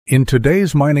In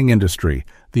today's mining industry,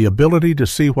 the ability to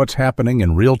see what's happening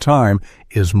in real time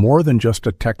is more than just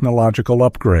a technological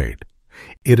upgrade.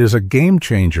 It is a game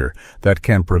changer that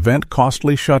can prevent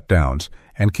costly shutdowns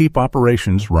and keep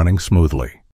operations running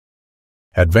smoothly.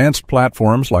 Advanced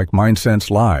platforms like MineSense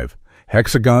Live,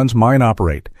 Hexagon's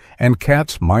MineOperate, and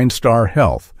CAT's MineStar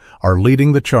Health are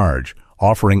leading the charge,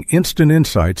 offering instant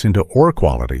insights into ore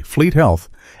quality, fleet health,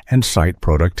 and site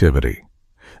productivity.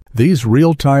 These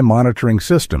real-time monitoring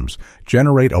systems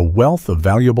generate a wealth of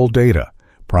valuable data,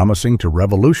 promising to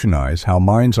revolutionize how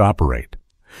mines operate.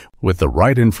 With the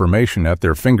right information at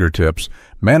their fingertips,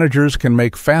 managers can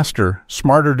make faster,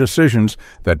 smarter decisions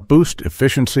that boost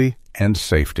efficiency and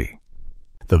safety.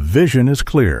 The vision is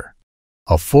clear: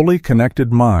 a fully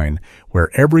connected mine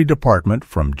where every department,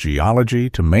 from geology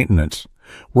to maintenance,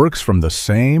 works from the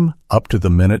same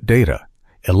up-to-the-minute data,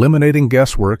 eliminating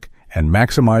guesswork and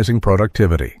maximizing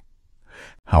productivity.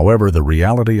 However, the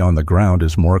reality on the ground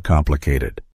is more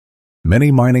complicated.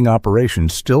 Many mining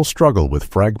operations still struggle with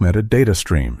fragmented data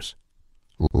streams.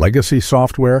 Legacy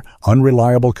software,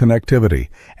 unreliable connectivity,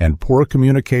 and poor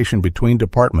communication between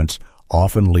departments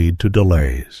often lead to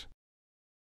delays.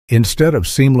 Instead of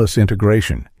seamless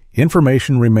integration,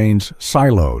 information remains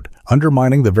siloed,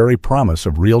 undermining the very promise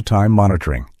of real-time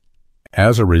monitoring.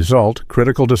 As a result,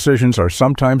 critical decisions are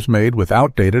sometimes made with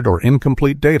outdated or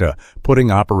incomplete data,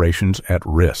 putting operations at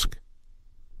risk.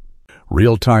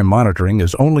 Real-time monitoring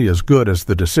is only as good as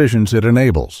the decisions it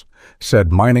enables, said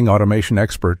mining automation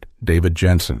expert David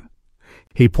Jensen.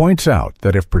 He points out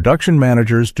that if production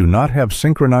managers do not have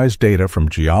synchronized data from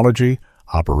geology,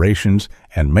 operations,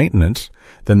 and maintenance,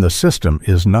 then the system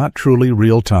is not truly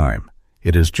real-time.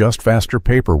 It is just faster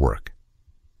paperwork.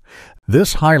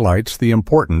 This highlights the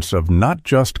importance of not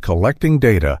just collecting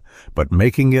data, but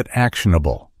making it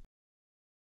actionable.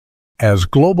 As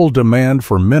global demand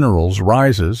for minerals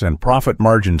rises and profit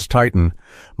margins tighten,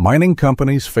 mining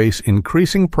companies face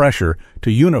increasing pressure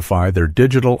to unify their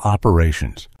digital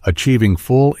operations. Achieving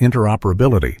full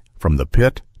interoperability from the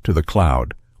pit to the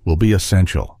cloud will be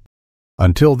essential.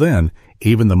 Until then,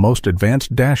 even the most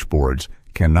advanced dashboards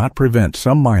cannot prevent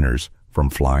some miners from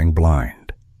flying blind.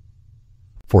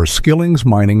 For Skillings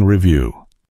Mining Review.